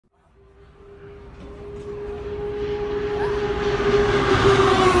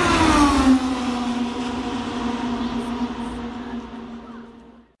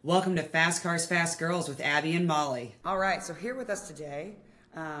welcome to Fast Cars, Fast Girls with Abby and Molly. All right, so here with us today,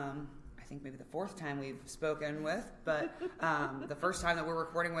 I think maybe the fourth time we've spoken with, but the first time that we're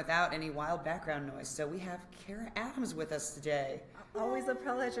recording without any wild background noise. So we have Cara Adams with us today. Always a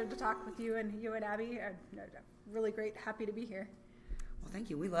pleasure to talk with you and Abby. Really great, happy to be here. Well, thank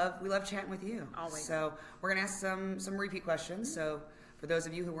you. We love chatting with you. Always. So we're gonna ask some repeat questions. So for those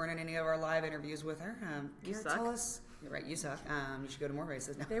of you who weren't in any of our live interviews with her, Cara, tell us. You're right, you suck. You should go to more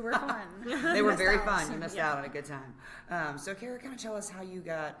races now. They were fun. They were very fun. You missed out on a good time. So Cara, kind of tell us how you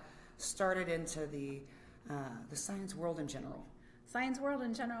got started into the science world in general. Science world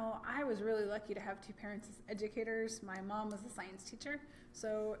in general, I was really lucky to have two parents as educators. My mom was a science teacher.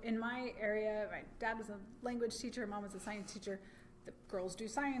 So in my area, my dad was a language teacher, mom was a science teacher. The girls do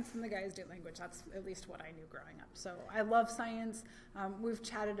science and the guys do language. That's at least what I knew growing up. So I love science. We've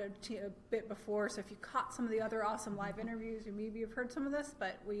chatted a bit before, so if you caught some of the other awesome live interviews, you maybe have heard some of this,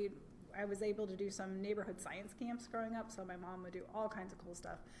 but I was able to do some neighborhood science camps growing up, so my mom would do all kinds of cool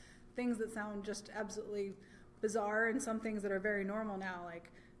stuff. Things that sound just absolutely bizarre and some things that are very normal now,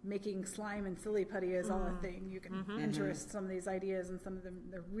 like making slime and silly putty is all a thing. You can interest some of these ideas, and some of them,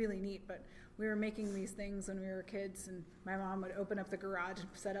 they're really neat, but we were making these things when we were kids, and my mom would open up the garage and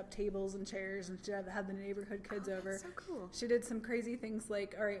set up tables and chairs, and she'd have the neighborhood kids over. So cool. She did some crazy things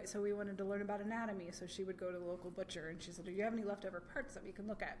like, all right, so we wanted to learn about anatomy, so she would go to the local butcher, and she said, do you have any leftover parts that we can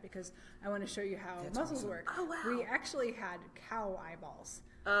look at? Because I want to show you how muscles work. Oh, wow. We actually had cow eyeballs.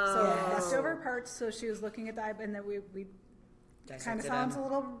 Oh. So leftover parts, so she was looking at the eyeball, and then we kind of sounds a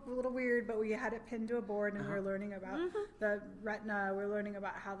little weird, but we had it pinned to a board, and we were learning about the retina. We're learning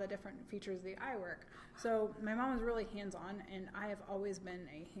about how the different features of the eye work. So my mom was really hands-on, and I have always been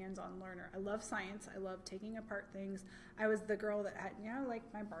a hands-on learner. I love science. I love taking apart things. I was the girl that had, like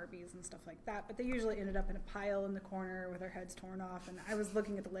my Barbies and stuff like that, but they usually ended up in a pile in the corner with their heads torn off, and I was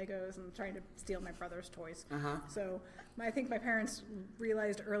looking at the Legos and trying to steal my brother's toys. So I think my parents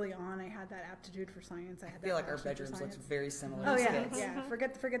realized early on I had that aptitude for science. I feel like our bedrooms look very similar. Oh yeah.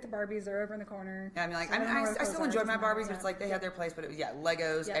 Forget the Barbies. They're over in the corner. Yeah, I mean, like I still enjoyed my Barbies, but it's like they had their place. But it was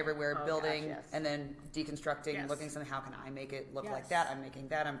Legos everywhere, building, and then deconstructing, looking at something. How can I make it look like that? I'm making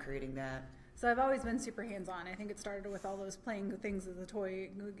that. I'm creating that. So I've always been super hands-on. I think it started with all those playing things as a toy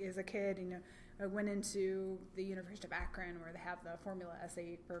as a kid. I went into the University of Akron where they have the Formula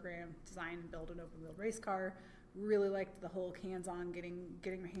S8 program, design and build an open-wheel race car. Really liked the whole hands-on,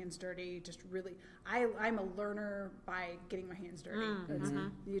 getting my hands dirty. Just really, I'm a learner by getting my hands dirty.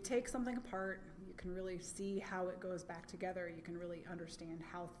 You take something apart, you can really see how it goes back together. You can really understand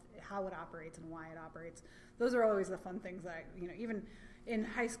how it operates and why it operates. Those are always the fun things that even in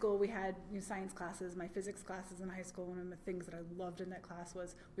high school we had science classes. My physics classes in high school, one of the things that I loved in that class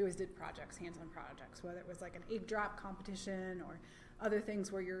was we always did projects, hands-on projects, whether it was like an egg drop competition or other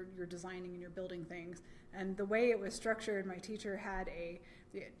things where you're designing and you're building things. And the way it was structured, my teacher had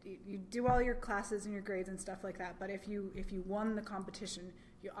you do all your classes and your grades and stuff like that, but if you won the competition,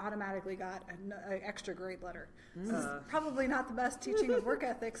 you automatically got an extra grade letter. So this is probably not the best teaching of work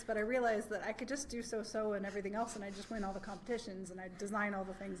ethics, but I realized that I could just do so and everything else, and I just win all the competitions, and I design all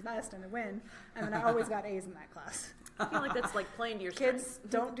the things best, and I win, and then I always got A's in that class. I feel like that's like playing to your Kids, strengths.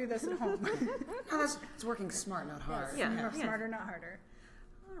 don't do this at home. It's working smart, not hard. Smarter, not harder.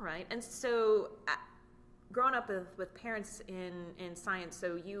 All right. And so growing up with parents in science,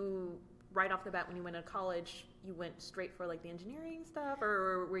 so you, right off the bat when you went to college, you went straight for like the engineering stuff,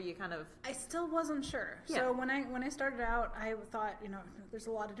 or were you kind of... I still wasn't sure. So when I started out, I thought, there's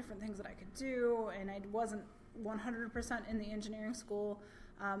a lot of different things that I could do, and I wasn't 100% in the engineering school.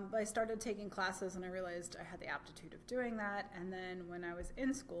 But I started taking classes, and I realized I had the aptitude of doing that. And then when I was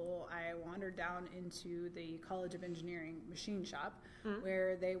in school, I wandered down into the College of Engineering machine shop,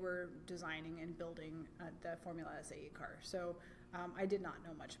 where they were designing and building the Formula S8 car. So I did not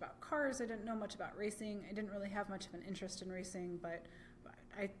know much about cars. I didn't know much about racing. I didn't really have much of an interest in racing, but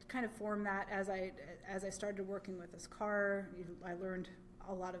I kind of formed that as I started working with this car. I learned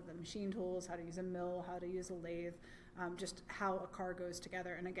a lot of the machine tools, how to use a mill, how to use a lathe, just how a car goes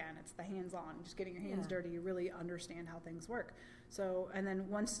together. And again, it's the hands-on, just getting your hands dirty. You really understand how things work. So, and then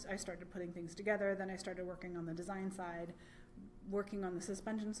once I started putting things together, then I started working on the design side, working on the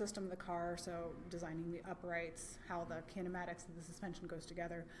suspension system of the car, so designing the uprights, how the kinematics of the suspension goes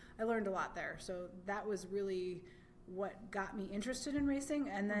together. I learned a lot there. So that was really what got me interested in racing.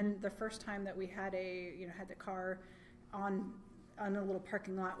 And then the first time that we had had the car on a little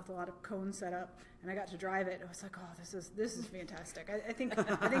parking lot with a lot of cones set up, and I got to drive it. I was like, oh, this is fantastic. I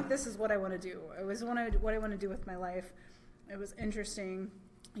think this is what I want to do. It was what I want to do with my life. It was interesting.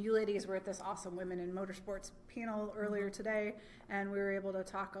 you ladies were at this awesome Women in Motorsports panel earlier today, and we were able to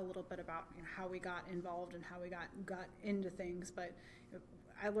talk a little bit about how we got involved and how we got into things. But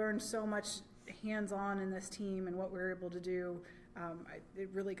I learned so much hands-on in this team and what we were able to do. It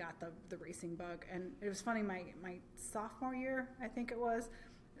really got the racing bug. And it was funny, my sophomore year, I think it was,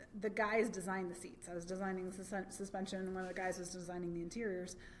 the guys designed the seats. I was designing the suspension, and one of the guys was designing the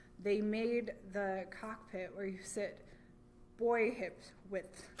interiors. They made the cockpit where you sit boy hip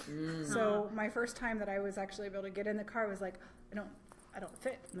width. So my first time that I was actually able to get in the car was like, I don't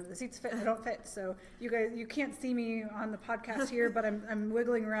fit. The seats fit, I don't fit. So you guys, you can't see me on the podcast here, but I'm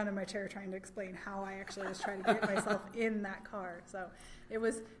wiggling around in my chair trying to explain how I actually was trying to get myself in that car. So it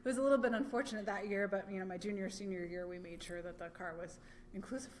was a little bit unfortunate that year, but my junior, senior year, we made sure that the car was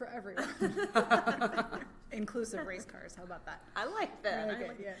inclusive for everyone. Inclusive race cars. How about that? I like that. Really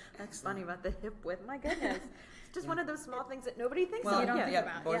good, yeah. That's funny about the hip width. My goodness. It's just one of those small things that nobody thinks Well, of. you don't think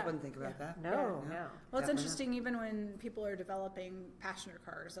about. Boys wouldn't think about that. No. Well, it's interesting even when people are developing passenger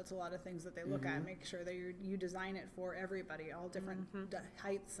cars. That's a lot of things that they look at, make sure that you design it for everybody, all different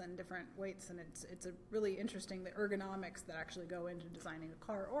heights and different weights, and it's a really interesting the ergonomics that actually go into designing a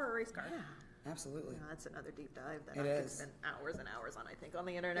car or a race car. Yeah. Absolutely. That's another deep dive that It I could is. spend hours and hours on, I think, on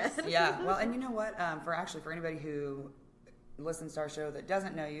the internet. Yeah. Well, and you know what? For anybody who listens to our show that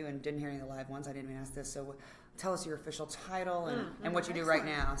doesn't know you and didn't hear any of the live ones, I didn't even ask this. So tell us your official title and what you do right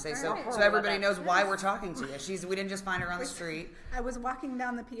now. So everybody knows why we're talking to you. We didn't just find her on the street. I was walking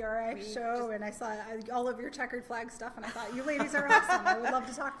down the PRI show and I saw all of your checkered flag stuff, and I thought, you ladies are awesome. I would love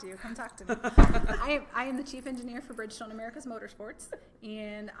to talk to you. Come talk to me. I am the chief engineer for Bridgestone Americas Motorsports,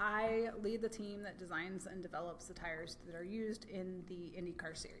 and I lead the team that designs and develops the tires that are used in the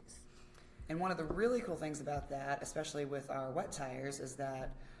IndyCar series. And one of the really cool things about that, especially with our wet tires, is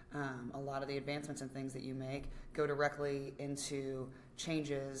that a lot of the advancements and things that you make go directly into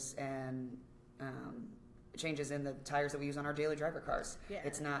changes and changes in the tires that we use on our daily driver cars. Yeah.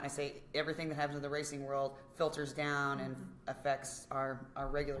 It's not, I say, everything that happens in the racing world filters down and affects our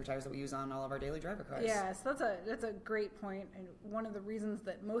regular tires that we use on all of our daily driver cars. Yes, that's a great point. And one of the reasons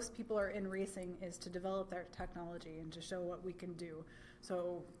that most people are in racing is to develop their technology and to show what we can do.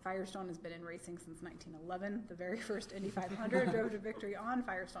 So Firestone has been in racing since 1911. The very first Indy 500 drove to victory on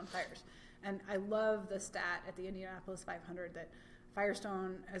Firestone tires. And I love the stat at the Indianapolis 500 that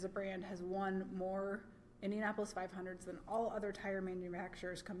Firestone as a brand has won more Indianapolis 500s than all other tire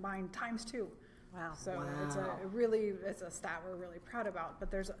manufacturers combined ×2. Wow. So it's a stat we're really proud about.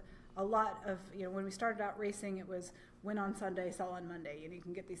 But there's a lot of, when we started out racing, it was win on Sunday, sell on Monday, and you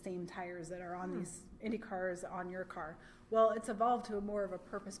can get these same tires that are on these Indy cars on your car. Well, it's evolved to more of a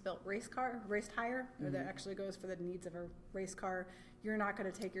purpose-built race tire that actually goes for the needs of a race car. You're not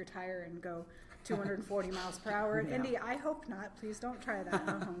going to take your tire and go 240 miles per hour at Indy. I hope not. Please don't try that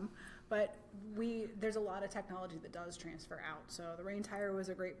at home. But there's a lot of technology that does transfer out. So the rain tire was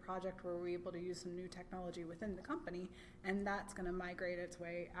a great project where we were able to use some new technology within the company, and that's going to migrate its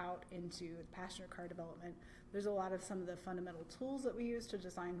way out into passenger car development. There's a lot of some of the fundamental tools that we use to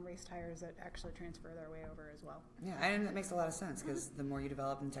design race tires that actually transfer their way over as well. Yeah, and that makes a lot of sense because the more you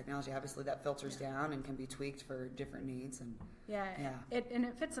develop in technology, obviously that filters down and can be tweaked for different needs. And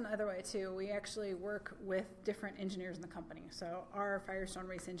it fits another way too. We actually work with different engineers in the company. So our Firestone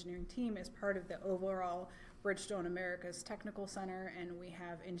Race engineering team is part of the overall Bridgestone Americas Technical Center, and we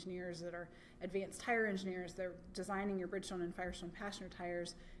have engineers that are advanced tire engineers. They're designing your Bridgestone and Firestone passenger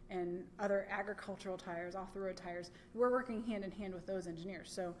tires and other agricultural tires, off-the-road tires. We're working hand in hand with those engineers.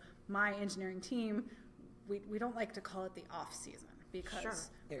 So my engineering team, we don't like to call it the off-season because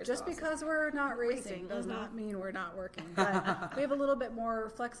because we're not racing does not mean we're not working. But we have a little bit more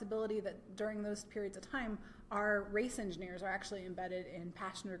flexibility that during those periods of time, our race engineers are actually embedded in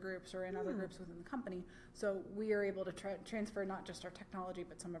passenger groups or in other groups within the company. So we are able to transfer not just our technology,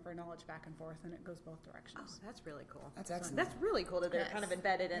 but some of our knowledge back and forth, and it goes both directions. Oh, that's really cool. That's excellent. That's really cool that they're kind of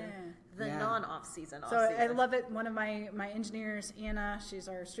embedded in the non-off-season. So I love it. One of my engineers, Anna, she's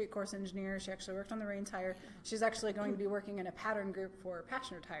our street course engineer. She actually worked on the rain tire. She's actually going to be working in a pattern group for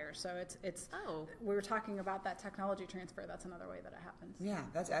passenger tires. So it's we were talking about that technology transfer. That's another way that it happens. Yeah,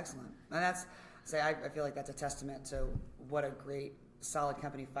 that's excellent. And I feel like that's a testament to what a great, solid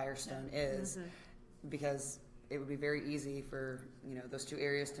company Firestone is, because it would be very easy for those two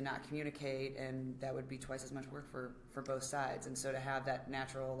areas to not communicate, and that would be twice as much work for both sides. And so to have that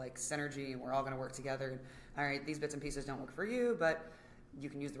natural synergy, and we're all going to work together. And, all right, these bits and pieces don't work for you, but you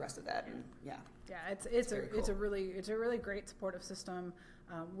can use the rest of that. And it's a really great supportive system.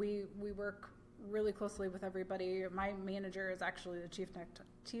 We work really closely with everybody. My manager is actually the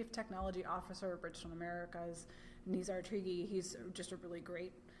chief technology officer of Bridgestone Americas, Nizar Trigi, he's just a really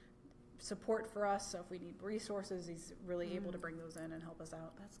great support for us. So if we need resources, he's really able to bring those in and help us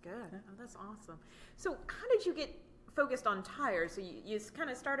out. That's good. Oh, that's awesome. So how did you get focused on tires? So you kind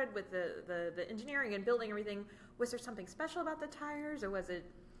of started with the engineering and building everything. Was there something special about the tires, or was it?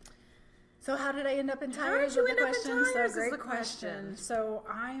 So how did I end up in tires? How did you end up in tires? So great question. So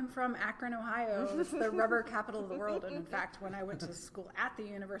I'm from Akron, Ohio. It's the rubber capital of the world. And in fact, when I went to school at the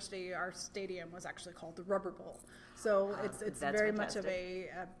university, our stadium was actually called the Rubber Bowl. So it's very much of a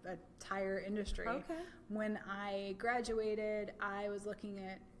tire industry. Okay. When I graduated, I was looking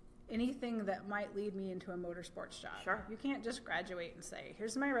at anything that might lead me into a motorsports job. Sure. You can't just graduate and say,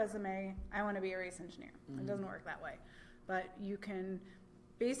 here's my resume, I want to be a race engineer. It doesn't work that way. But you can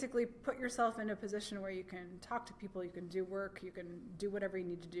basically put yourself in a position where you can talk to people, you can do work, you can do whatever you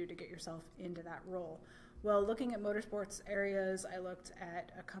need to do to get yourself into that role. Well, looking at motorsports areas, I looked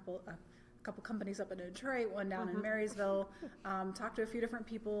at a couple companies up in Detroit, one down in Marysville, talked to a few different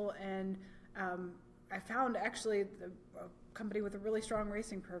people, and I found actually a company with a really strong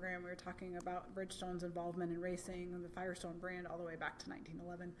racing program. We were talking about Bridgestone's involvement in racing and the Firestone brand all the way back to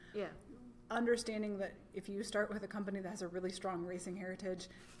 1911. Yeah. Understanding that if you start with a company that has a really strong racing heritage,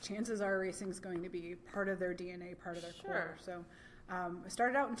 chances are racing is going to be part of their DNA, part of their core. So I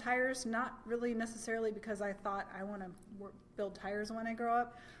started out in tires, not really necessarily because I thought I want to build tires when I grow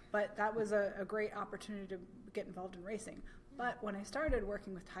up, but that was a great opportunity to get involved in racing. But when I started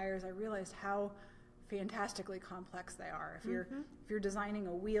working with tires, I realized how fantastically complex they are. If you're designing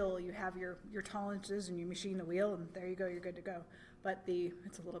a wheel, you have your tolerances and you machine the wheel, and there you go, you're good to go. But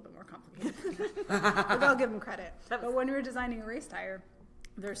it's a little bit more complicated. But I'll give them credit. But when you're designing a race tire,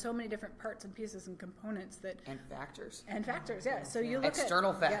 there's so many different parts and pieces and components and factors. Yeah. So you look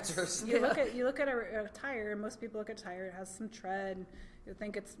external factors. Yes, you look at a tire, and most people look at a tire. It has some tread. You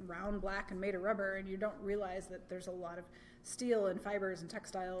think it's round, black, and made of rubber, and you don't realize that there's a lot of steel and fibers and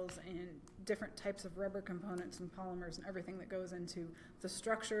textiles and different types of rubber components and polymers and everything that goes into the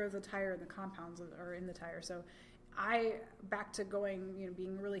structure of the tire and the compounds that are in the tire. So back to going,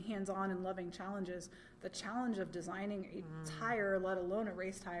 being really hands-on and loving challenges, the challenge of designing a tire, let alone a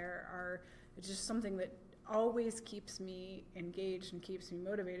race tire, it's just something that always keeps me engaged and keeps me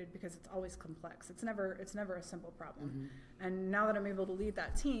motivated because it's always complex. It's never a simple problem. And now that I'm able to lead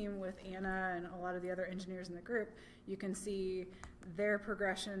that team with Anna and a lot of the other engineers in the group, you can see their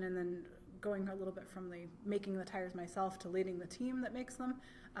progression, and then going a little bit from making the tires myself to leading the team that makes them.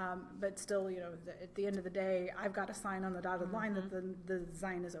 But still, at the end of the day, I've got to sign on the dotted line that the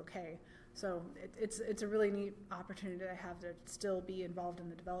design is okay. So it's a really neat opportunity that I have to still be involved in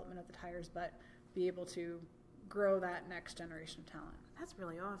the development of the tires, but be able to grow that next generation of talent. That's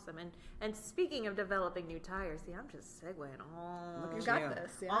really awesome. And speaking of developing new tires, see, I'm just segueing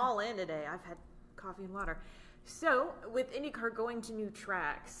all in today. I've had coffee and water. So with IndyCar going to new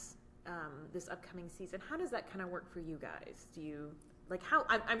tracks this upcoming season, how does that kind of work for you guys? Do you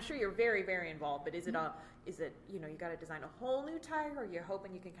I'm sure you're very, very involved, but is it you got to design a whole new tire, or you're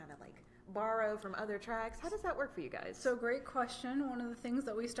hoping you can kind of borrow from other tracks? How does that work for you guys? So great question. One of the things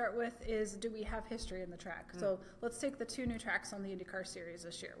that we start with is, do we have history in the track? So let's take the two new tracks on the IndyCar series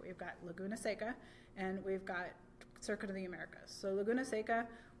this year. We've got Laguna Seca and we've got Circuit of the Americas. So Laguna Seca,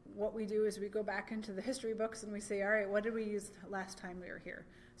 what we do is we go back into the history books and we say, all right, what did we use last time we were here?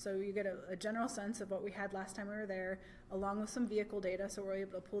 So you get a general sense of what we had last time we were there, along with some vehicle data. So we're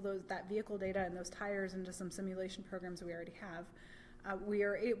able to pull that vehicle data and those tires into some simulation programs we already have. We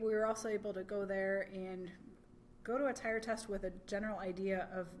are also able to go there and go to a tire test with a general idea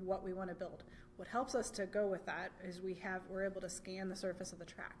of what we want to build. What helps us to go with that is we're able to scan the surface of the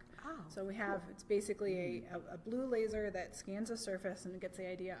track. So it's basically a blue laser that scans the surface and gets the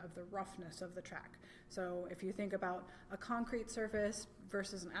idea of the roughness of the track. So if you think about a concrete surface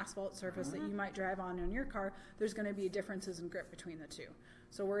versus an asphalt surface that you might drive on in your car, there's going to be differences in grip between the two.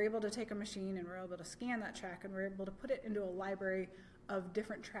 So we're able to take a machine and we're able to scan that track, and we're able to put it into a library of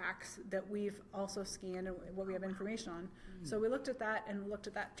different tracks that we've also scanned and what we have information on. So we looked at that and looked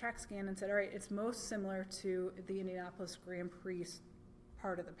at that track scan and said, all right, it's most similar to the Indianapolis Grand Prix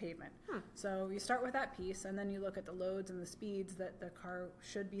part of the pavement. So you start with that piece, and then you look at the loads and the speeds that the car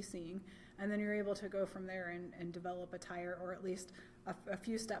should be seeing, and then you're able to go from there and develop a tire, or at least a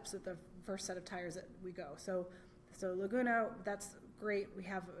few steps at the first set of tires that we go. So Laguna, that's great. We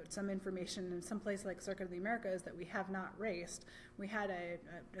have some information in some place like Circuit of the Americas that we have not raced. We had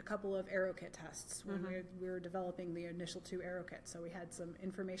a couple of aero kit tests when we were developing the initial two aero kits. So we had some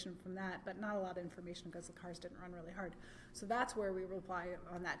information from that, but not a lot of information because the cars didn't run really hard. So that's where we rely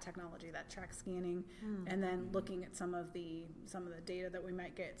on that technology, that track scanning, and then looking at some of the data that we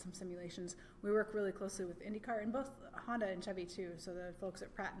might get, some simulations. We work really closely with IndyCar and both Honda and Chevy too. So the folks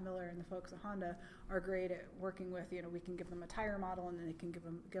at Pratt & Miller and the folks at Honda are great at working with, we can give them a tire model and then they can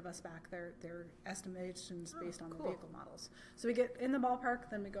give us back their estimations based on the vehicle models. So we get in the ballpark,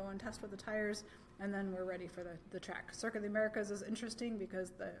 then we go and test with the tires, and then we're ready for the track. Circuit of the Americas is interesting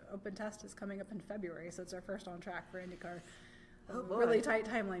because the open test is coming up in February, so it's our first on track for IndyCar. Really tight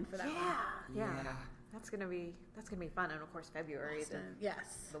timeline for that one. Yeah. That's gonna be fun, and of course February.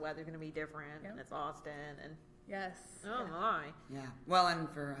 The weather's gonna be different, and it's Austin, and my. Yeah. Well, and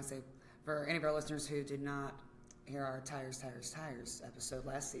for any of our listeners who did not hear our tires episode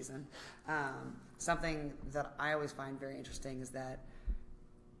last season, something that I always find very interesting is that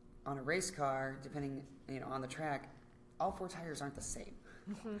on a race car, depending on the track, all 4 tires aren't the same.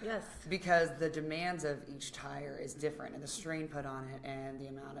 Yes. Because the demands of each tire is different, and the strain put on it, and the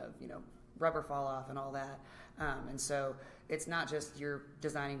amount of rubber fall off and all that. And so it's not just you're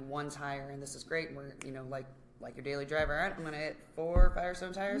designing one tire and this is great. And we're like your daily driver. All right, I'm going to hit 4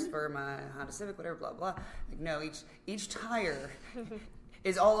 Firestone tires for my Honda Civic, whatever, blah blah. Like no, each tire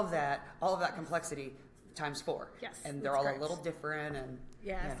is all of that complexity times 4. Yes, and they're all a little different. And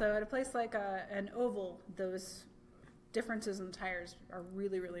so at a place like an oval, those differences in tires are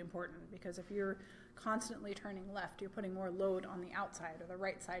really, really important, because if you're constantly turning left, you're putting more load on the outside or the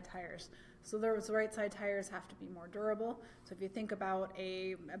right side tires. So those right side tires have to be more durable. So if you think about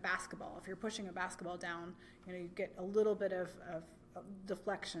a basketball, if you're pushing a basketball down, you get a little bit of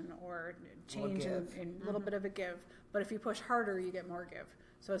deflection or change in a little bit of a give. But if you push harder, you get more give.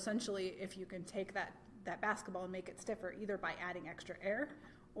 So essentially, if you can take that basketball and make it stiffer, either by adding extra air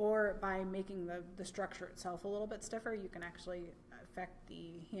or by making the structure itself a little bit stiffer, you can actually affect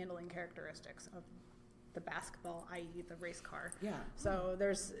the handling characteristics of the basketball, i.e. the race car. Yeah. So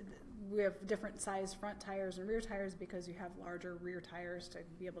we have different size front tires and rear tires because you have larger rear tires to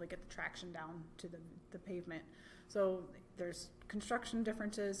be able to get the traction down to the pavement. So there's construction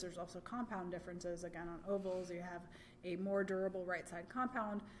differences. There's also compound differences. Again, on ovals, you have a more durable right side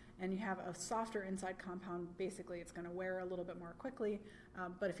compound, and you have a softer inside compound. Basically, it's going to wear a little bit more quickly.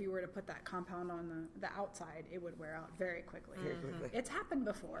 But if you were to put that compound on the outside, it would wear out very quickly. It's happened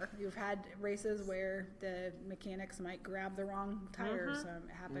before. You've had races where the mechanics might grab the wrong tires.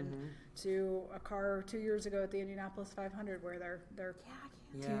 It happened to a car 2 years ago at the Indianapolis 500 where their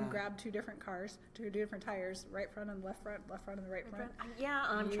team grabbed two different tires, right front and left front and the right front.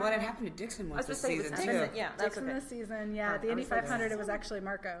 Well, it happened to Dixon once this season too. Dixon this season, at the Indy 500, it was actually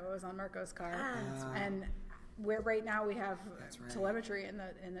Marco. It was on Marco's car, and right now we have telemetry in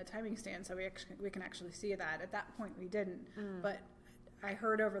the timing stand, so we can actually see that. At that point, we didn't, but I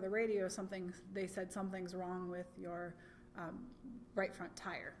heard over the radio they said something's wrong with your right front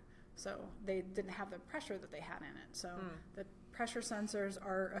tire. So they didn't have the pressure that they had in it. So the pressure sensors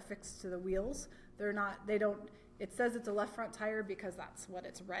are affixed to the wheels. It says it's a left front tire because that's what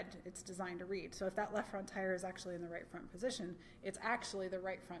it's designed to read. So if that left front tire is actually in the right front position, it's actually the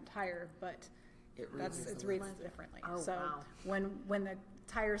right front tire, but it reads differently. When the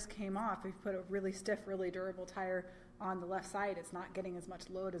tires came off, we put a really stiff, really durable tire on the left side. It's not getting as much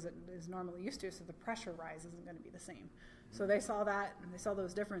load as it is normally used to, so the pressure rise isn't going to be the same. So they saw that, and they saw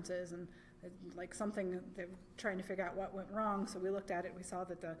those differences, and they're trying to figure out what went wrong. So we looked at it. We saw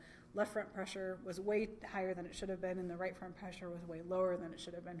that the left front pressure was way higher than it should have been, and the right front pressure was way lower than it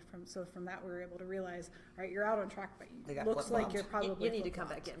should have been. From that, we were able to realize, all right, you're out on track, but it looks like you're probably you need to come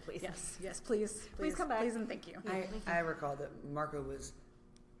back in, please. Yes, please come back. Please and thank you. I recall that Marco was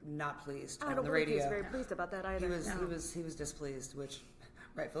not pleased on the radio. radio. He was very pleased about that either. He was displeased, which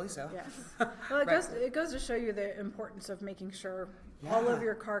rightfully so. Yes. Well, it goes to show you the importance of making sure all of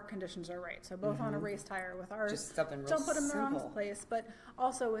your car conditions are right. So both on a race tire with ours, just something real don't put them in the simple. wrong place, but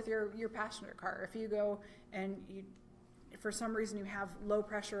also with your passenger car. If you go and for some reason you have low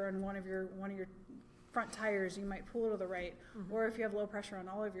pressure on one of your front tires, you might pull to the right, or if you have low pressure on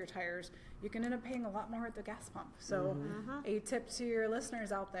all of your tires, you can end up paying a lot more at the gas pump. So a tip to your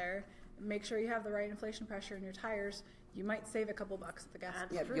listeners out there, make sure you have the right inflation pressure in your tires. You might save a couple bucks at the gas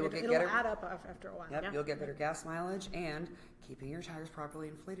pump. It'll add up after a while. You'll get better gas mileage, and keeping your tires properly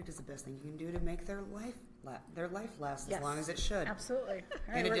inflated is the best thing you can do to make their life last as long as it should. Absolutely.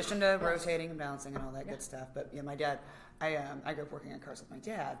 In addition to rotating and balancing and all that good stuff. But my dad, I grew up working on cars with my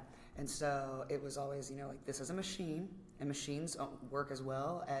dad, and so it was always this is a machine, and machines don't work as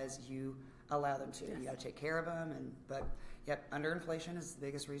well as you allow them to. You got to take care of them, but underinflation is the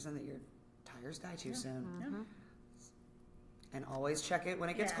biggest reason that your tires die too soon. And always check it when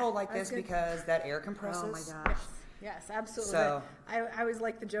it gets cold like this because that air compresses. Oh my gosh. Yes, absolutely. So I always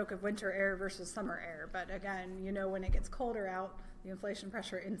like the joke of winter air versus summer air, but again, when it gets colder out, the inflation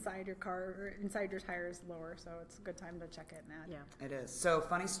pressure inside your car or inside your tire is lower, so it's a good time to check it now. Yeah. it is. So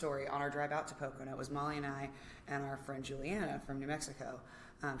funny story, on our drive out to Pocono, it was Molly and I and our friend Juliana from New Mexico.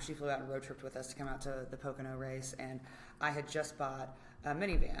 She flew out and road tripped with us to come out to the Pocono race, and I had just bought a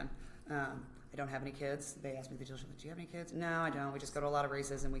minivan. I don't have any kids. They asked me the deal. She's like, "Do you have any kids?" No, I don't. We just go to a lot of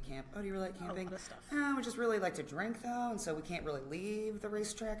races and we camp. Oh, do you really like camping? A lot of stuff. No, we just really like to drink though, and so we can't really leave the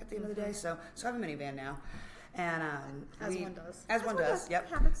racetrack at the end of the day. So I have a minivan now, and As one does. As one does. Yep.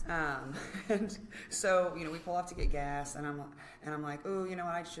 Happens. And so we pull off to get gas, and I'm like, oh, you know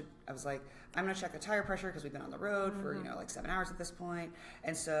what? I was like, I'm gonna check the tire pressure because we've been on the road for like 7 hours at this point,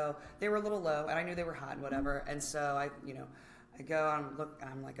 and so they were a little low, and I knew they were hot and whatever, and so I go and look, and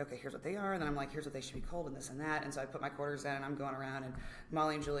I'm like, okay, here's what they are, and then I'm like, here's what they should be cold, and this and that, and so I put my quarters in, and I'm going around, and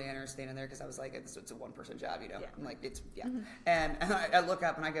Molly and Julianne are standing there because I was like, it's a one-person job, Yeah. I'm like, and I look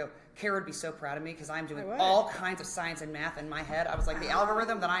up and I go, Cara would be so proud of me because I'm doing I would. all kinds of science and math in my head. I was like, the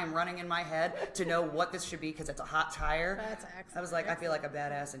algorithm that I am running in my head to know what this should be because it's a hot tire. That's excellent. I was like, I feel like a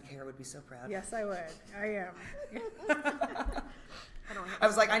badass, and Cara would be so proud. Yes, I would. I am. I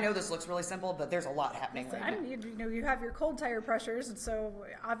was like, I know this looks really simple, but there's a lot happening So, right now. you have your cold tire pressures, and so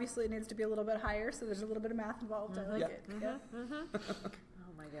obviously it needs to be a little bit higher. So there's a little bit of math involved. I like Yep. it. Yeah.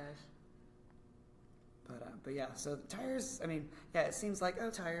 Oh my gosh. But yeah, so the tires. I mean, yeah, it seems like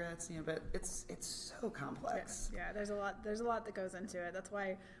tire. That's but it's so complex. Yeah, there's a lot that goes into it. That's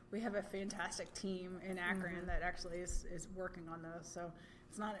why we have a fantastic team in Akron that actually is working on those. So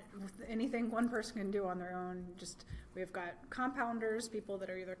it's not anything one person can do on their own. Just we've got compounders, people that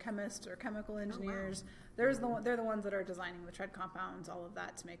are either chemists or chemical engineers. They're the ones that are designing the tread compounds, all of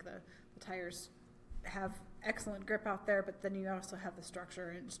that to make the tires have excellent grip out there. But then you also have the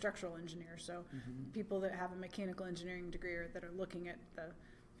structural engineers. So people that have a mechanical engineering degree or that are looking at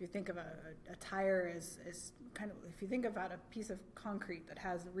if you think of a tire as kind of, if you think about a piece of concrete that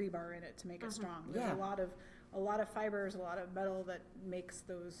has rebar in it to make it strong, there's a lot of fibers, a lot of metal that makes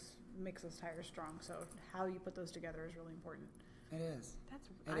those tires strong. So how you put those together is really important. It is.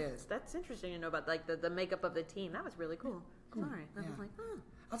 That's interesting to know about, like the makeup of the team. That was really cool. Sorry, I was like,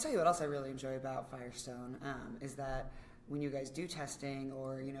 I'll tell you what else I really enjoy about Firestone is that when you guys do testing,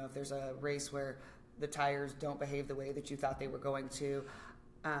 or if there's a race where the tires don't behave the way that you thought they were going to,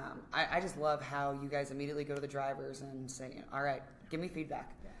 I just love how you guys immediately go to the drivers and say, all right, give me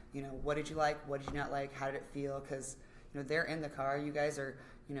feedback. What did you like? What did you not like? How did it feel? Because they're in the car. You guys are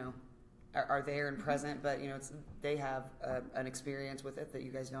are there and present, but they have an experience with it that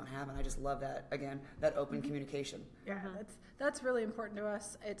you guys don't have, and I just love that, again, that open communication. Yeah, that's really important to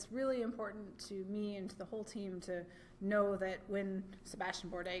us. It's really important to me and to the whole team to know that when Sebastian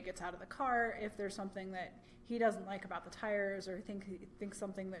Bourdais gets out of the car, if there's something that he doesn't like about the tires or thinks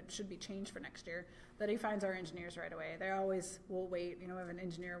something that should be changed for next year, that he finds our engineers right away. They always will wait. We have an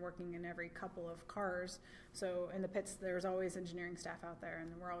engineer working in every couple of cars. So in the pits, there's always engineering staff out there,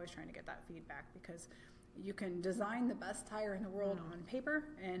 and we're always trying to get that feedback, because you can design the best tire in the world on paper,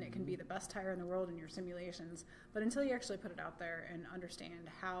 and it can be the best tire in the world in your simulations. But until you actually put it out there and understand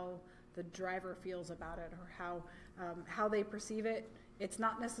how the driver feels about it, or how they perceive it, it's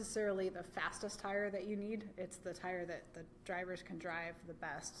not necessarily the fastest tire that you need. It's the tire that the drivers can drive the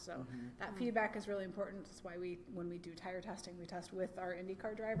best. So that feedback is really important. That's why when we do tire testing, we test with our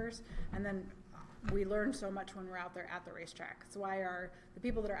IndyCar drivers, and then we learn so much when we're out there at the racetrack. That's why the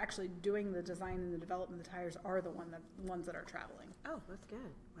people that are actually doing the design and the development of the tires are the ones that are traveling. oh, that's good.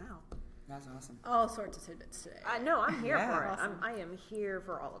 Wow. That's awesome. All sorts of tidbits today. No, I'm here Yeah. for it. Awesome. I am here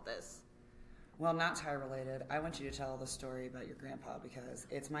for all of this. Well, not tire related, I want you to tell the story about your grandpa, because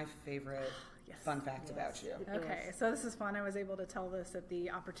it's my favorite fun fact about you. Okay, so this is fun. I was able to tell this at the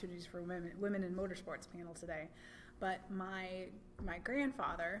Opportunities for Women in Motorsports panel today. But my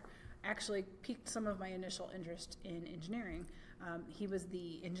grandfather actually piqued some of my initial interest in engineering. He was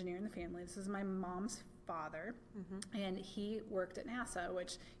the engineer in the family. This is my mom's father, and he worked at NASA,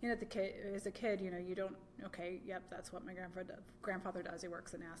 which, as a kid, you don't, okay, yep, that's what my grandfather does. He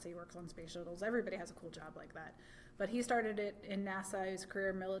works at NASA, he works on space shuttles. Everybody has a cool job like that. But he started it in NASA, his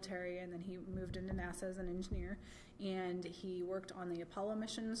career military, and then he moved into NASA as an engineer, and he worked on the Apollo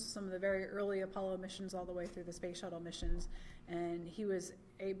missions, some of the very early Apollo missions all the way through the space shuttle missions, and he was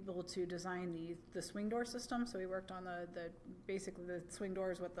able to design the swing door system. So he worked on basically the swing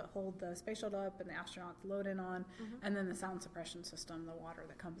doors that hold the space shuttle up and the astronauts load in on, and then the sound suppression system, the water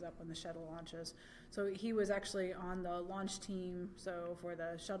that comes up when the shuttle launches. So he he was actually on the launch team. So for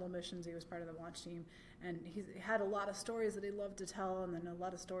the shuttle missions, he was part of the launch team. And he had a lot of stories that he loved to tell, and then a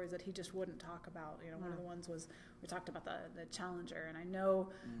lot of stories that he just wouldn't talk about. One of the ones was, we talked about the Challenger. And I know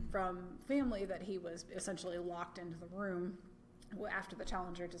from family that he was essentially locked into the room after the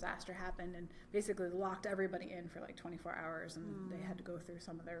Challenger disaster happened, and basically locked everybody in for like 24 hours, and they had to go through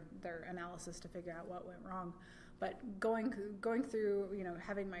some of their analysis to figure out what went wrong. But going through,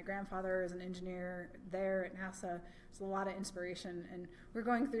 having my grandfather as an engineer there at NASA, there's a lot of inspiration. And we're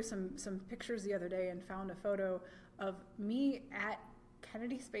going through some pictures the other day and found a photo of me at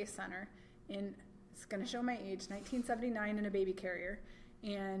Kennedy Space Center it's going to show my age, 1979, in a baby carrier.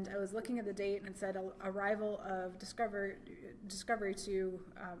 And I was looking at the date, and it said arrival of Discovery to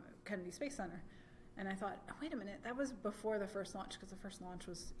Kennedy Space Center. And I thought, oh, wait a minute, that was before the first launch, because the first launch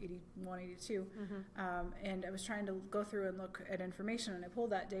was 81, 82. And I was trying to go through and look at information, and I pulled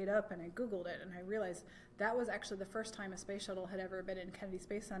that date up, and I Googled it, and I realized that was actually the first time a space shuttle had ever been in Kennedy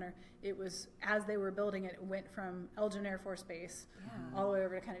Space Center. It was, as they were building it, it went from Elgin Air Force Base all the way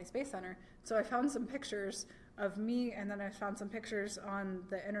over to Kennedy Space Center. So I found some pictures of me, and then I found some pictures on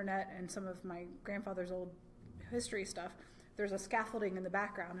the internet and some of my grandfather's old history stuff. There's a scaffolding in the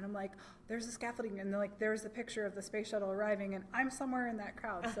background, and I'm like, there's a scaffolding, and there's the picture of the space shuttle arriving, and I'm somewhere in that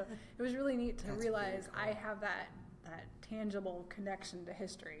crowd. So it was really neat to realize cool. I have that tangible connection to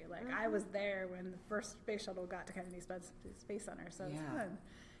history. Like I was there when the first space shuttle got to Kennedy Space Center, so it's fun.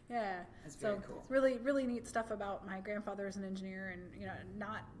 Yeah, that's very cool. It's really, really neat stuff about my grandfather as an engineer, and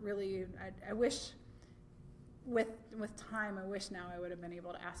not really. I wish. With time, I wish now I would have been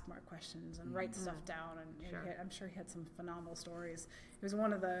able to ask more questions and write stuff down. And I'm sure he had some phenomenal stories. He was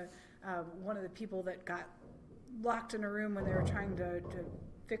one of the people that got locked in a room when they were trying to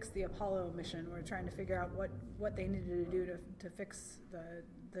fix the Apollo mission. We were trying to figure out what they needed to do to fix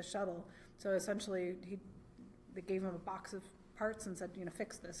the shuttle. So essentially, they gave him a box of parts and said,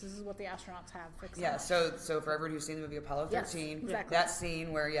 fix this. This is what the astronauts have. Fix it. Yeah. So for everyone who's seen the movie Apollo 13, exactly. that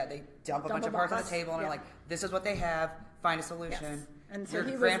scene where they dump a bunch of parts on the table and are like, this is what they have. Find a solution. Yes. And so your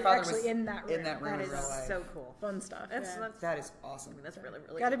he was grandfather actually in that room. That is so cool. Fun stuff. That is awesome. That's really,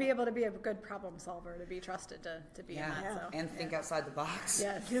 really got to cool. be able to be a good problem solver to be trusted to be in that. So. And think outside the box.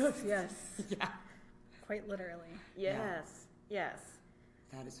 Yes. Yeah. Quite literally. Yes.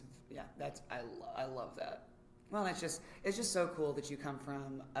 That is, I love that. Well, it's just so cool that you come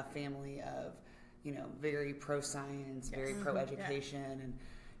from a family of, very pro science, very pro education, and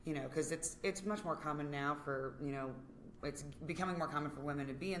because it's much more common now for it's becoming more common for women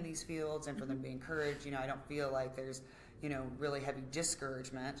to be in these fields and for them to be encouraged. I don't feel like there's really heavy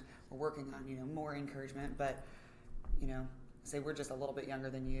discouragement. We're working on more encouragement, but say we're just a little bit younger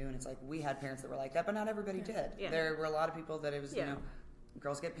than you, and it's like we had parents that were like that, but not everybody did. Yeah. There were a lot of people that it was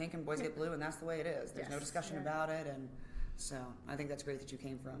girls get pink and boys get blue, and that's the way it is. There's no discussion about it, and so I think that's great that you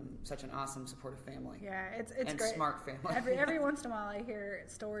came from such an awesome, supportive family. Yeah, it's and great. Smart family. Every once in a while, I hear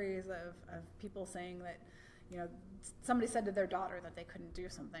stories of people saying that somebody said to their daughter that they couldn't do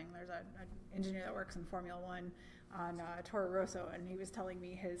something. There's an engineer that works in Formula One on Toro Rosso, and he was telling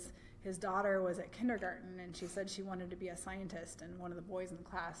me his daughter was at kindergarten, and she said she wanted to be a scientist, and one of the boys in the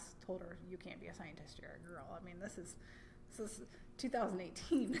class told her, "You can't be a scientist. You're a girl." I mean, this is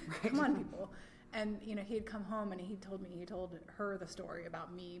 2018. Right. Come on, people. And he had come home and he told her the story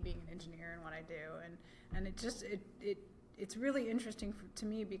about me being an engineer and what I do, and it's really interesting to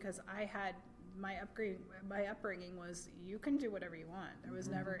me because I had my upbringing was you can do whatever you want. There was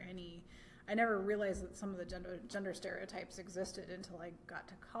never any. I never realized that some of the gender stereotypes existed until I got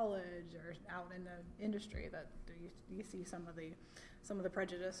to college or out in the industry. That you see some of the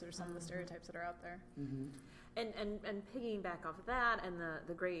prejudice or some of the stereotypes that are out there. Mm-hmm. And piggyback off of that and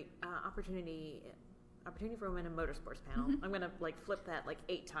the great opportunity for women in motorsports panel. I'm going to flip that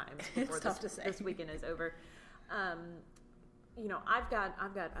 8 times before this weekend is over. I've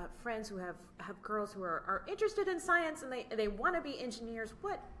got friends who have girls who are interested in science and they want to be engineers.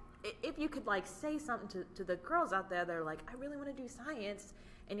 What if you could say something to the girls out there that are like, I really want to do science,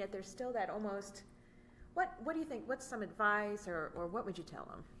 and yet there's still that almost. What do you think? What's some advice or what would you tell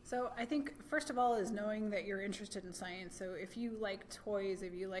them? So I think first of all is knowing that you're interested in science. So if you like toys,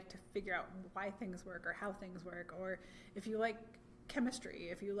 if you like to figure out why things work or how things work, or if you like chemistry,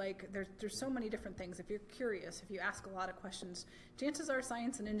 if you like, there's so many different things. If you're curious, if you ask a lot of questions, chances are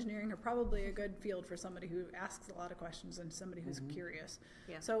science and engineering are probably a good field for somebody who asks a lot of questions and somebody who's curious.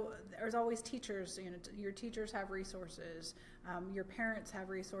 Yeah. So there's always teachers. Your teachers have resources. Your parents have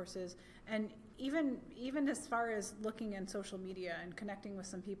resources, and even as far as looking in social media and connecting with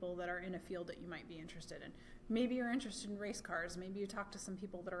some people that are in a field that you might be interested in. Maybe you're interested in race cars. Maybe you talk to some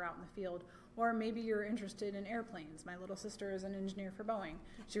people that are out in the field. Or maybe you're interested in airplanes. My little sister is an engineer for Boeing.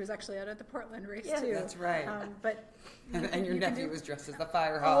 She was actually out at the Portland race too. That's right. But and your nephew was dressed as the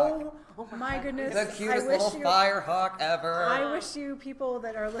Firehawk. Oh my goodness! The cutest little Firehawk ever. I wish you people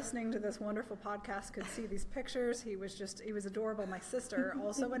that are listening to this wonderful podcast could see these pictures. He was adorable. My sister,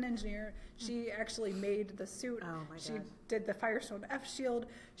 also an engineer, she actually made the suit. Oh my She God. did the Firestone F shield.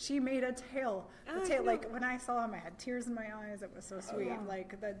 She made a tail. The tail, like when I saw him, I had tears in my eyes. It was so sweet. Yeah.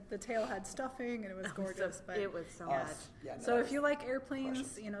 Like the tail had stuffing, and it was gorgeous. But it was so yeah. much. Yeah, no, So if you like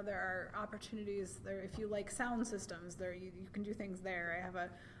airplanes, precious. there are opportunities there. If you like sound systems, there you can do things there. I have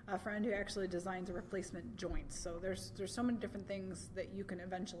a friend who actually designs a replacement joints. So there's so many different things that you can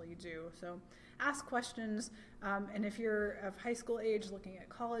eventually do. So ask questions, and if you're of high school age looking at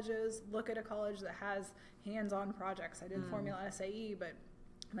colleges, look at a college that has hands-on projects. I did Formula SAE, but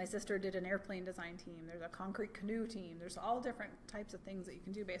my sister did an airplane design team. There's a concrete canoe team. There's all different types of things that you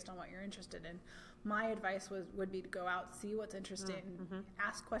can do based on what you're interested in. My advice would be to go out, see what's interesting,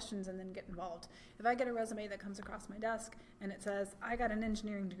 ask questions, and then get involved. If I get a resume that comes across my desk and it says, I got an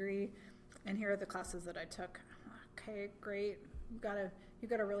engineering degree, and here are the classes that I took. Okay, great. You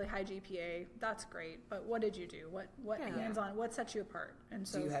got a really high GPA. That's great. But what did you do? What hands-on? What sets you apart? And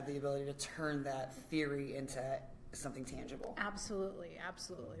so you have the ability to turn that theory into something tangible. Absolutely.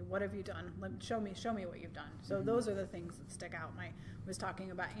 What have you done? Show me what you've done. So those are the things that stick out. I was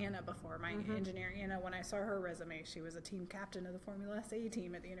talking about Anna before, my engineer Anna. When I saw her resume, she was a team captain of the Formula SAE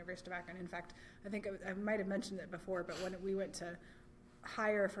team at the University of Akron. In fact, I think I might have mentioned it before, but when we went to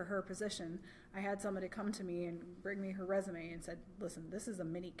hire for her position, I had somebody come to me and bring me her resume and said, listen, this is a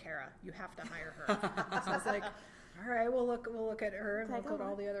mini Cara. You have to hire her. So I was like, all right, we'll look at her and look at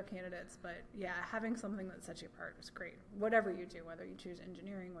all the other candidates. But yeah, having something that sets you apart is great. Whatever you do, whether you choose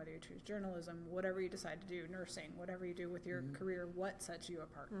engineering, whether you choose journalism, whatever you decide to do, nursing, whatever you do with your career, what sets you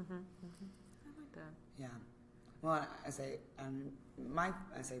apart? I like that. Yeah. Well, I say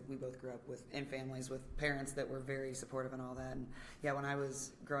we both grew up in families with parents that were very supportive and all that. And yeah, when I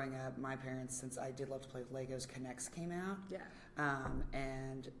was growing up, my parents, since I did love to play with Legos, Connects came out. Yeah.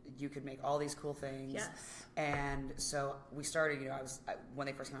 And you could make all these cool things. Yes. And so we started. When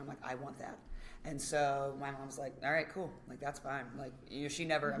they first came out, I'm like, I want that. And so my mom was like, all right, cool. Like, that's fine. Like, she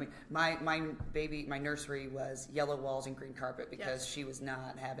never, I mean, my nursery was yellow walls and green carpet because she was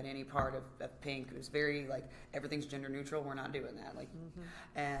not having any part of pink. It was very, like, everything's gender neutral. We're not doing that. Like,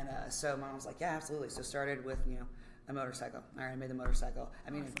 and so mom was like, yeah, absolutely. So started with, a motorcycle. All right, I made the motorcycle. I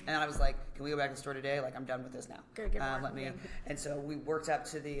mean, and I was like, can we go back to the store today? Like, I'm done with this now. And so we worked up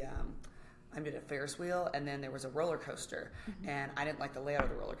to the, I did a Ferris wheel, and then there was a roller coaster, and I didn't like the layout of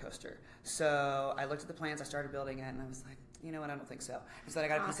the roller coaster. So I looked at the plans, I started building it, and I was like, you know what, I don't think so. And so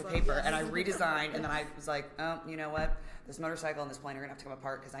then I got a piece of paper, and I redesigned, and then I was like, oh, you know what, this motorcycle and this plane are going to have to come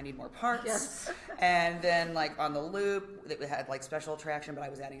apart because I need more parts. Yes. And then, like, on the loop, it had, like, special attraction, but I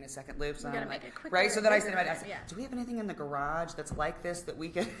was adding a second loop. So I'm like, quicker, right? So then I said, do we have anything in the garage that's like this that we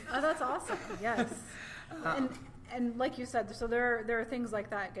could? Oh, that's awesome. Yes. And like you said, so there are things like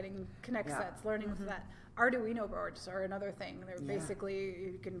that, getting Connect sets, learning with that. Arduino boards are another thing. They're basically,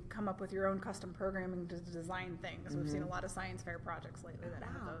 you can come up with your own custom programming to design things. We've seen a lot of science fair projects lately that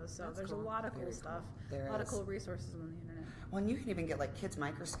have those. So there's a lot of cool stuff, a lot of cool resources on the internet. Well, and you can even get like kids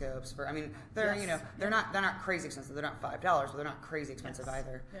microscopes for. I mean, they're they're not crazy expensive. They're not $5, but they're not crazy expensive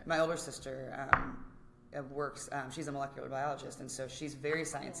either. Yeah. My older sister works. She's a molecular biologist, and so she's very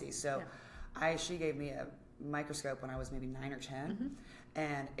sciencey. So she gave me a microscope when I was maybe 9 or 10,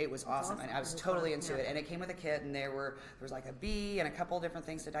 and it was awesome. And I was totally into it. And it came with a kit, and there was like a bee and a couple different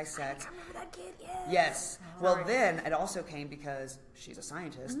things to dissect. I remember that kit. Yes. Well, then it also came because she's a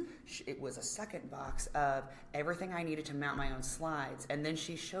scientist. It was a second box of everything I needed to mount my own slides. And then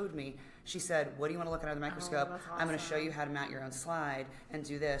she showed me. She said, "What do you want to look at under the microscope? That's awesome. I'm going to show you how to mount your own slide and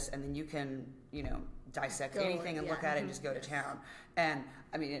do this, and then you can, dissect anything and look at it and just go to town." And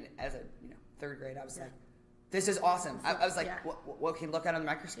I mean, as a third grade, I was like, this is awesome. I was like, what can you look at on the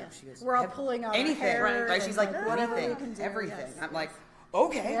microscope? She goes, we're all pulling out anything, hair, right? She's like, whatever anything, everything. Yes. I'm like,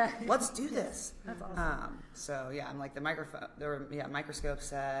 okay, let's do this. That's awesome. So yeah, I'm like the microscope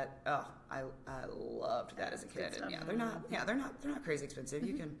set. Oh, I loved that as a kid. And they're not crazy expensive.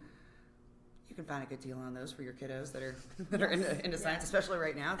 You can find a good deal on those for your kiddos that are into science, especially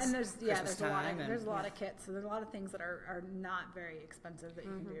right now. It's and there's Christmas there's a lot of kits. So there's a lot of things that are not very expensive that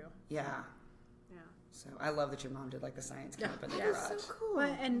you can do. Yeah. So I love that your mom did like the science camp in the That's garage. so cool.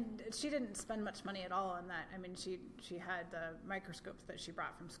 Well, and she didn't spend much money at all on that. I mean, she had the microscopes that she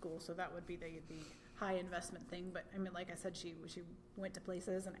brought from school, so that would be the high investment thing. But I mean, like I said, she went to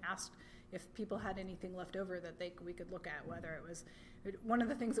places and asked if people had anything left over that we could look at. Whether it was one of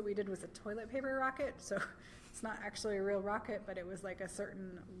the things that we did was a toilet paper rocket. So it's not actually a real rocket, but it was like a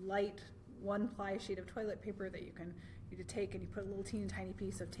certain light 1-ply sheet of toilet paper that you take and you put a little teeny tiny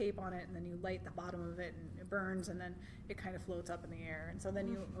piece of tape on it, and then you light the bottom of it and it burns, and then it kind of floats up in the air. And so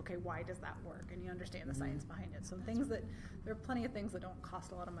then why does that work? And you understand the science behind it. So there are plenty of things that don't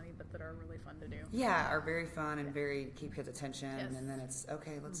cost a lot of money, but that are really fun to do. Yeah, are very fun and very keep kids' attention. Yes. And then it's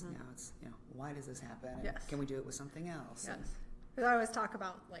okay. Let's now it's why does this happen? And Yes. can we do it with something else? Yes. And, Because I always talk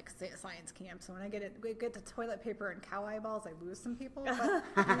about like science camps. So when we get to toilet paper and cow eyeballs, I lose some people.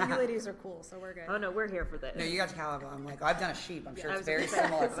 But you ladies are cool, so we're good. Oh no, we're here for this. no, you got to cow eyeball. I'm like, I've done a sheep. I'm sure I it's was very gonna say,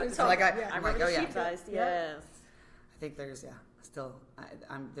 similar. it's So like I I'm remember like, the oh sheep yeah. size. Yes. I think there's still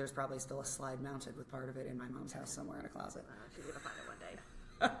there's probably still a slide mounted with part of it in my mom's house somewhere in a closet. She's gonna find it one day.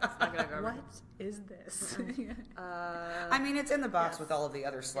 It's not gonna go. What is this? I mean, it's in the box with all of the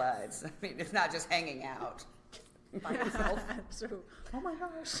other slides. I mean, it's not just hanging out by itself. So, oh my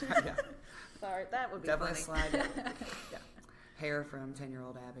gosh. Yeah. Sorry, that would be Definitely funny. a slide. Yeah. Hair from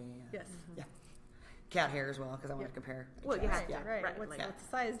 10-year-old Abby. Yes. Yeah. Cat hair as well, because I want to compare. Well, you have to. Right. Right, What's like- the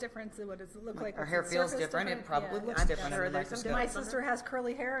size difference? What does it look like? Our What's hair the feels surface different. It probably Yeah. looks I'm different sure under the there's some microscope. My difference. sister has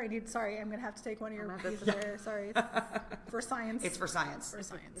curly hair. I'm gonna have to take one of your I'm gonna have pieces to- there. Sorry. For science. It's for science. For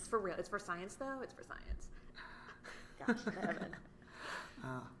science. It's for real. It's for science, though. It's for science. Gosh, heaven.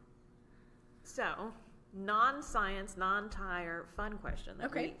 So, non-science, non-tire, fun question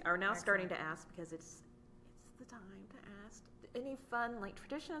that we are now starting to ask because it's the time to ask. Any fun like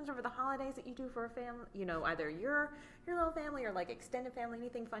traditions over the holidays that you do for a family? Either your little family or like extended family.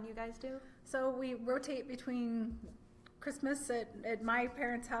 Anything fun you guys do? So we rotate between Christmas at my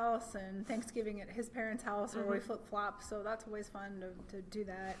parents' house and Thanksgiving at his parents' house, or we flip flop. So that's always fun to do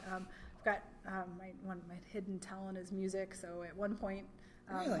that. I've got my hidden talent is music. So at one point,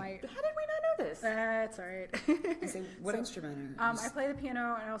 Really? How did we not know this? That's all right. I say, what instrument are you? I play the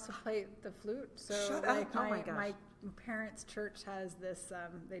piano and I also play the flute. So Shut like up. Oh my gosh. my parents' church has this.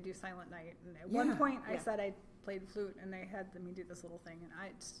 They do silent night, and at Yeah. one point I Yeah. said I played flute, and they had me do this little thing, and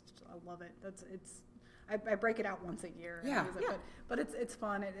I love it. I break it out once a year. And Yeah. use it, but it's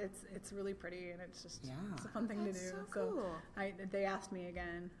fun. It's really pretty, and it's just it's a fun thing That's to do. so cool. They asked me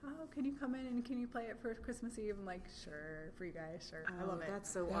again. Oh, can you come in and can you play it for Christmas Eve? I'm like, sure, for you guys, sure. I love it. That's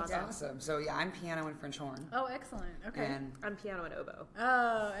so That's awesome. awesome. So yeah, I'm piano and French horn. Oh, excellent. Okay. And I'm piano and oboe.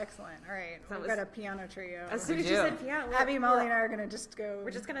 Oh, excellent. All right. So We've it got was- a piano trio. As soon We as you do. said piano, Abby, Molly, and I are going to just go.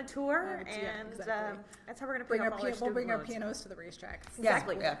 we're just gonna tour, Yeah, and exactly. that's how we're gonna bring pick our up all our we'll bring our student pianos to the racetrack. Yeah,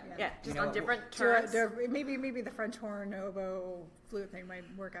 Exactly. yeah. Yeah, just You know on what, different turns. Maybe the French horn, oboe, flute thing might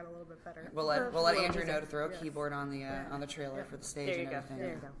work out a little bit better. we'll let Andrew know to throw a Yes. keyboard on the trailer for the stage There you and go. everything. There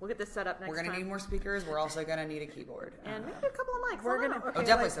you go. We'll get this set up next We're gonna time. need more speakers. We're also gonna need a keyboard. And maybe a couple of mics. We're I don't gonna know.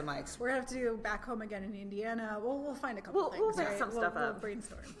 definitely some mics. We're gonna have to do back home again in Indiana. We'll find a couple We'll things. fix right? some stuff we'll up.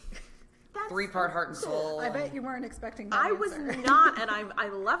 brainstorm. That's 3-part heart and soul. I bet you weren't expecting that. I was answer. not, and I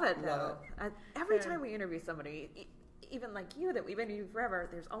love it though. Love Every Yeah. time we interview somebody, even like you that we've interviewed forever,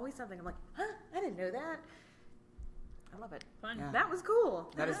 there's always something I'm like, huh, I didn't know that. I love it. Fun. Yeah. That was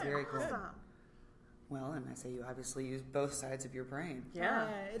cool. That is very cool. Awesome. Well, and I say you obviously use both sides of your brain. Yeah.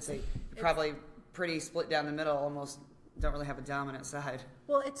 It's So you're probably pretty split down the middle. Almost don't really have a dominant side.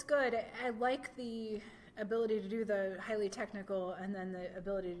 well, it's good. I like the ability to do the highly technical and then the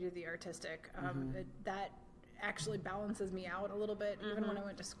ability to do the artistic. That actually balances me out a little bit. Even when I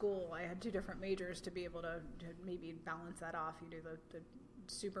went to school, I had 2 different majors to be able to maybe balance that off. You do the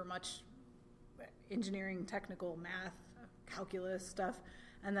super much engineering, technical, math, calculus stuff,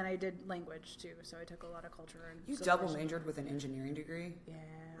 and then I did language too. So I took a lot of culture and You civilization. double majored with an engineering degree. Yeah.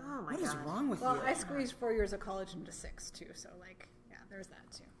 Oh my What is gosh. wrong with Well, you? I squeezed 4 years of college into 6 too. So there's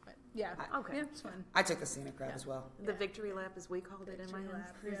that too. But yeah, Okay. yeah, it's fun. I took the scenic route as well. The victory lap, as we called it in my Victory house.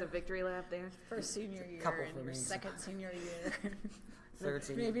 lap, There's yeah. a victory lap there. First senior year couple and for your me. second senior year. Third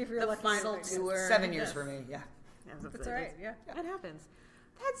senior. Maybe if you're The lucky. final it's tour. 7 years for me. Yeah. That's all right. Yeah. It happens.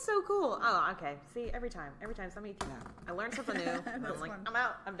 That's so cool. Oh, okay. See, every time somebody, I learn something new. I'm like, fun. I'm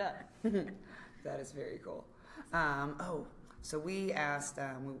out. I'm done. That is very cool. So we asked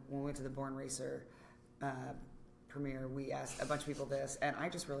when we went to the Born Racer premiere. We asked a bunch of people this, and I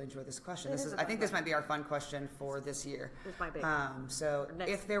just really enjoyed this question. I think this might be our fun question for this year. This might be. So Or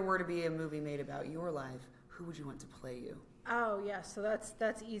next. if there were to be a movie made about your life, who would you want to play you? Oh yeah. So that's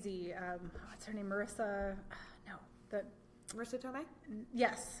easy. What's her name? Marissa? No. Marissa Tomei?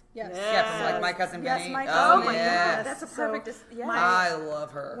 Yes. Yeah, from like My Cousin Vinny. Yes, My Oh Cousin my Vinny. God, that's a perfect. I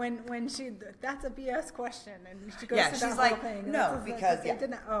love her. When she, that's a BS question, and she goes Yeah, through she's that like, whole thing. no, because they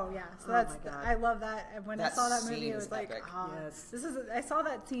didn't. Oh yeah, so that's. I love that. And when I saw that movie, it was like, yes. this is. I saw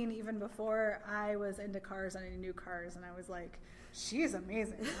that scene even before I was into cars and I knew cars, and I was like, she's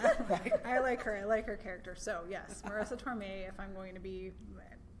amazing. I like her. I like her character. So yes, Marissa Tomei. If I'm going to be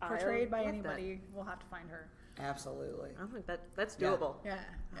portrayed by anybody, we'll have to find her. Absolutely. I think that's doable. Yeah.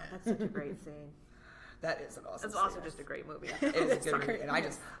 That's such a great scene. That is an awesome. It's also just a great movie. It is a good movie, and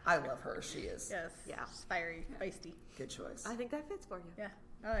I love her. She is. Yes. Yeah. She's fiery, feisty. Good choice. I think that fits for you. Yeah,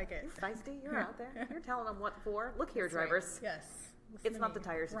 I like it. Feisty, you're out there. You're telling them what for. Look here, drivers. Right. Yes. It's not the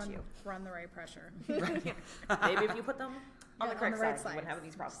tires, it's you. Run the right pressure. Maybe if you put them on the correct right side, you wouldn't have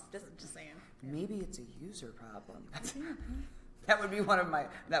these problems. Just saying. Maybe it's a user problem. That would be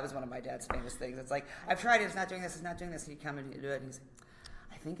that was one of my dad's famous things. It's like, I've tried it, it's not doing this, and he'd come and do it, and he's like,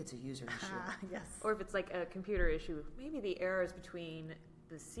 I think it's a user issue. Yes. Or if it's like a computer issue, maybe the error is between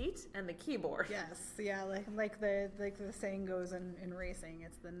the seat and the keyboard. Yes, yeah, like the saying goes in racing,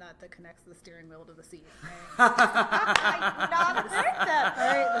 it's the nut that connects the steering wheel to the seat. Right? I've not heard that. All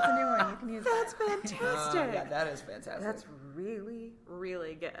right, that's a new one. You can use That's that. fantastic. Yeah, that is fantastic. That's really,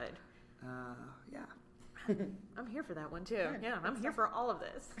 really good. Yeah. I'm here for that one too. Good. Yeah, I'm here for all of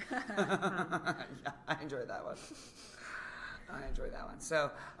this. Yeah, I enjoyed that one.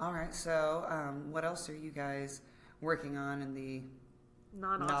 So, all right. So, what else are you guys working on in the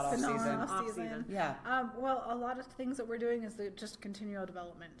Non-off season? Yeah. Well, a lot of things that we're doing is just continual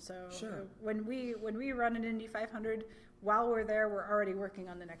development. So Sure. when we run an Indy 500, while we're there, we're already working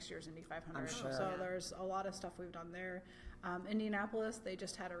on the next year's Indy 500. I'm sure. So there's a lot of stuff we've done there. Indianapolis, they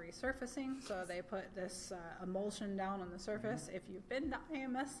just had a resurfacing, so they put this emulsion down on the surface. If you've been to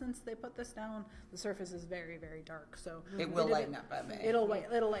IMS since they put this down, the surface is very, very dark. So it will lighten up by May. It'll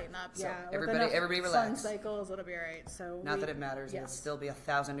lighten up. So yeah, everybody relax. Sun cycles, it'll be all right. So not that it matters. Yes. It'll still be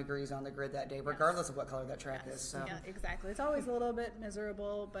 1,000 degrees on the grid that day, regardless of what color that track is. So. Yeah, exactly. It's always a little bit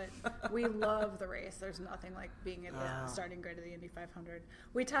miserable, but we love the race. There's nothing like being at the starting grid of the Indy 500.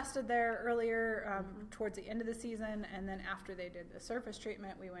 We tested there earlier towards the end of the season, and then after they did the surface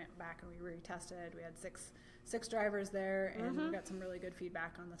treatment, we went back and we retested. We had six drivers there, and we got some really good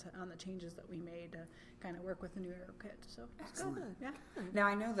feedback on the changes that we made to kind of work with the new aero kit. So excellent. Good. Yeah. Now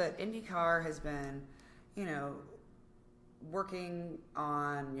I know that IndyCar has been, working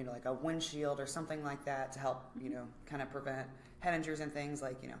on like a windshield or something like that to help kind of prevent head injuries and things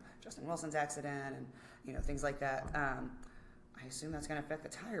like Justin Wilson's accident and things like that. I assume that's going to affect the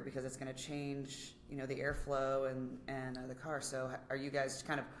tire because it's going to change, the airflow and the car. So are you guys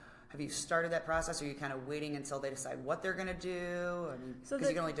have you started that process? Or are you kind of waiting until they decide what they're going to do? Because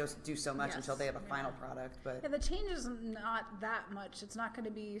you can only do so much until they have a final product. But the change is not that much. It's not going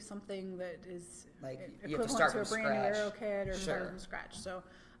to be something that is like equivalent you have to start to a from brand new scratch. aero kit or Sure. start from scratch. So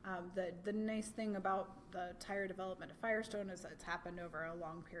the nice thing about the tire development at Firestone is that it's happened over a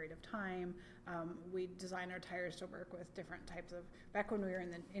long period of time. We design our tires to work with different types of. Back when we were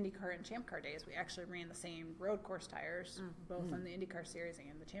in the IndyCar and Champ Car days, we actually ran the same road course tires, both in the IndyCar series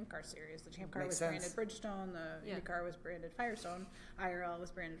and the Champ Car series. The Champ Car was branded Bridgestone, the IndyCar was branded Firestone, IRL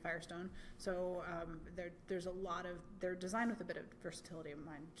was branded Firestone. So there's a lot of, they're designed with a bit of versatility in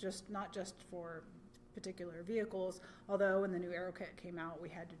mind, not just for particular vehicles, although when the new aero kit came out we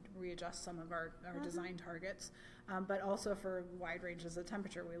had to readjust some of our design targets, but also for wide ranges of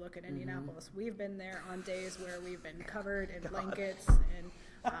temperature. We look at Indianapolis. We've been there on days where we've been covered in blankets and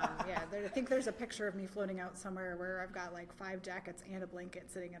I think there's a picture of me floating out somewhere where I've got like 5 jackets and a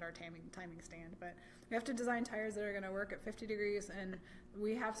blanket sitting at our timing stand. But we have to design tires that are going to work at 50 degrees, and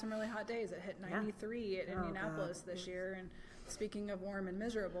we have some really hot days. It hit 93 at Indianapolis this year, and speaking of warm and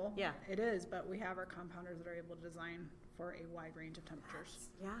miserable, it is, but we have our compounders that are able to design for a wide range of temperatures.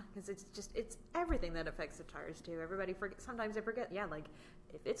 Yeah, because it's everything that affects the tires too. Everybody sometimes they forget, like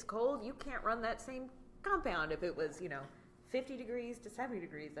if it's cold, you can't run that same compound. If it was, 50 degrees to 70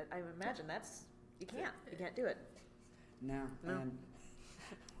 degrees, I imagine you can't do it. No. And,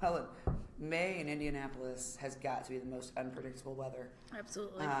 well, May in Indianapolis has got to be the most unpredictable weather.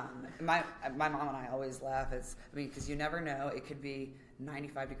 Absolutely. My mom and I always laugh. Because you never know. It could be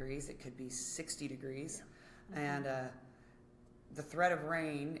 95 degrees. It could be 60 degrees. And the threat of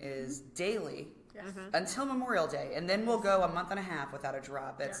rain is daily until Memorial Day. And then we'll go a month and a half without a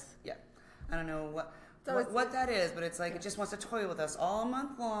drop. I don't know what that is, but it's like it just wants to toy with us all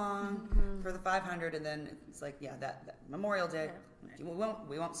month long for the 500. And then it's like, that Memorial Day. We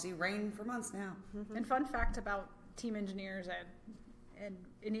won't see rain for months now. And fun fact about team engineers at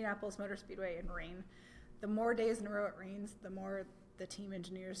Indianapolis Motor Speedway and rain, the more days in a row it rains, the more the team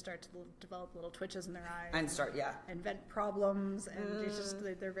engineers start to develop little twitches in their eyes and vent problems, and it's just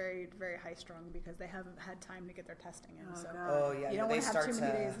they're very, very high strung because they haven't had time to get their testing in. You don't want to have too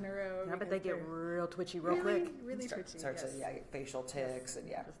many days in a row. Yeah, but they get real twitchy real quick. Really twitchy. Start to get facial tics and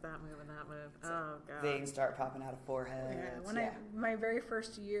just that move and that move. Oh god, veins start popping out of forehead. My very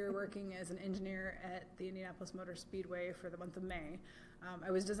first year working as an engineer at the Indianapolis Motor Speedway for the month of May.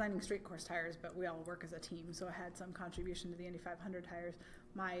 I was designing straight course tires, but we all work as a team, so I had some contribution to the Indy 500 tires.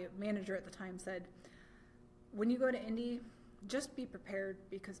 My manager at the time said, when you go to Indy, just be prepared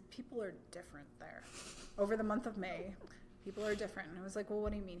because people are different there. Over the month of May, people are different. And I was like, well,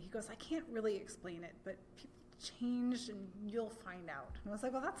 what do you mean? He goes, I can't really explain it, but people changed and you'll find out. And I was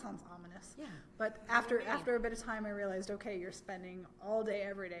like, well, that sounds ominous. Yeah. But after a bit of time, I realized, okay, you're spending all day,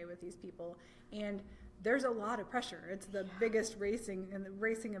 every day with these people, and there's a lot of pressure. It's the biggest racing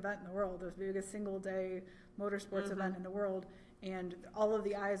event in the world, the biggest single day motorsports event in the world, and all of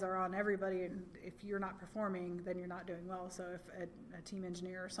the eyes are on everybody, and if you're not performing, then you're not doing well. So if a team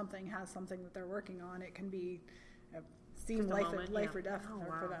engineer or something has something that they're working on, it can be seem life or death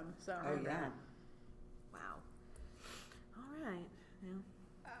for them. So wow. All right. Yeah.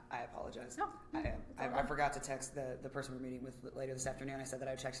 I apologize. No, I forgot to text the person we're meeting with later this afternoon. I said that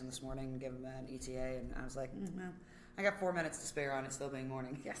I would text him this morning and give him an ETA, and I was like, I got 4 minutes to spare on it still being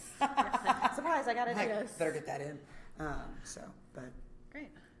morning. Yes. Surprise, I got it. Better get that in.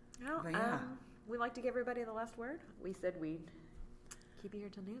 Great. Well, we'd like to give everybody the last word. We said we'd keep you here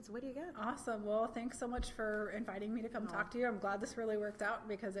till noon, so what do you got? Awesome. Well, thanks so much for inviting me to come talk to you. I'm glad this really worked out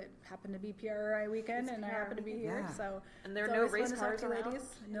because it happened to be PRI weekend and I happened to be here. So and there are no race cars around.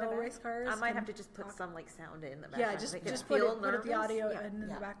 No race cars. I might have to just put some sound in the background. Yeah, just put the audio in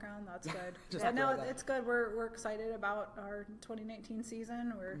the background. That's good. No, it's good. We're excited about our 2019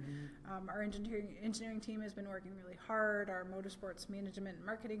 season. We're our engineering team has been working really hard. Our motorsports management and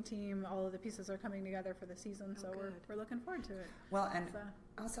marketing team, all of the pieces are coming together for the season. So we're looking forward to it. Well, and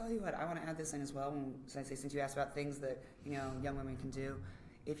I'll tell you what, I want to add this in as well. Since you asked about things that young women can do,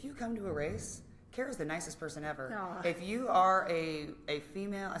 if you come to a race, Cara's the nicest person ever. Aww. If you are a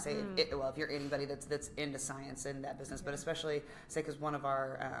female, I say, if you're anybody that's into science in that business, but especially because one of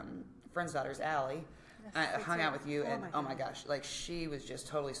our friend's daughters, Allie, hung out with you, and oh my gosh, like she was just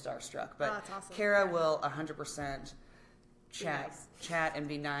totally starstruck. But that's awesome. Cara will 100%. Chat and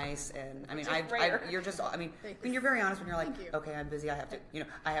be nice, and I mean, you're just, I mean, when you're very honest when you're like, okay, I'm busy, I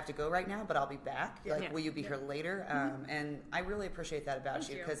have to go right now, but I'll be back. Will you be here later? And I really appreciate that about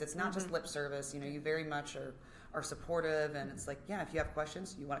you because it's not just lip service. You very much are supportive, and it's like, if you have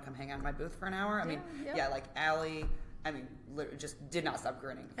questions, you want to come hang out in my booth for an hour. I mean, like Allie. I mean, literally just did not stop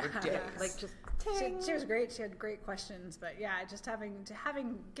grinning for days. She was great. She had great questions, but just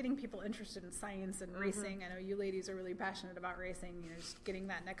getting people interested in science and racing. I know you ladies are really passionate about racing. Just getting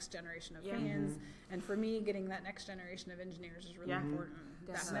that next generation of fans, and for me, getting that next generation of engineers is really important.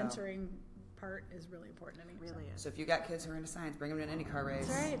 That mentoring part is really important to me. Really is. So if you got kids who are into science, bring them to an IndyCar race.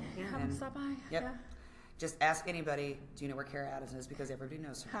 That's right. Have them stop by. Yep. Yeah. Just ask anybody, do you know where Cara Adams is? Because everybody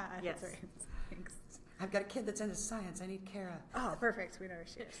knows her. That's right. Thanks. I've got a kid that's into science. I need Cara. Oh, perfect. We know where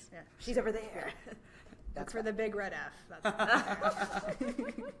she is. Yeah. She's over there. That's for the big red F. That's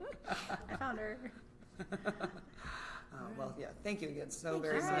I found her. Well, thank you again so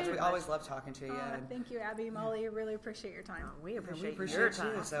very much. We always love talking to you. Thank you, Abby, Molly. Really appreciate your time. We appreciate your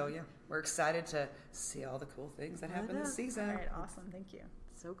time. Too. So, we're excited to see all the cool things that happen this season. All right, awesome. Thank you.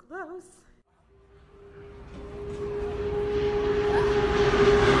 So close.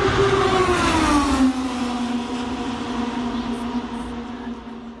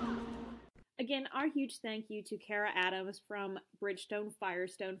 Again, our huge thank you to Cara Adams from Bridgestone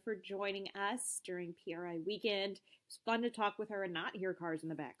Firestone for joining us during PRI weekend. It was fun to talk with her and not hear cars in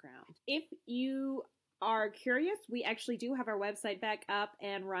the background. If you are curious, we actually do have our website back up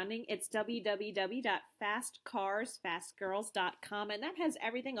and running. It's www.fastcarsfastgirls.com, and that has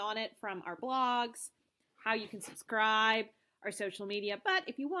everything on it from our blogs, how you can subscribe, our social media. But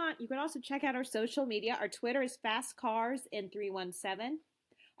if you want, you can also check out our social media. Our Twitter is FastCarsN317.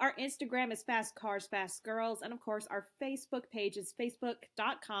 Our Instagram is Fast Cars, Fast Girls. And of course, our Facebook page is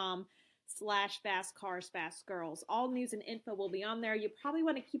facebook.com/Fast Cars, Fast Girls. All news and info will be on there. You probably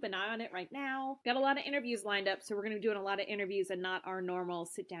want to keep an eye on it right now. Got a lot of interviews lined up, so we're going to be doing a lot of interviews and not our normal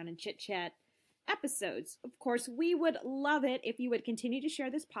sit down and chit chat episodes. Of course, we would love it if you would continue to share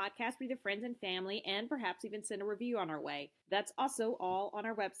this podcast with your friends and family and perhaps even send a review on our way. That's also all on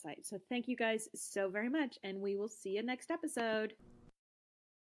our website. So thank you guys so very much, and we will see you next episode.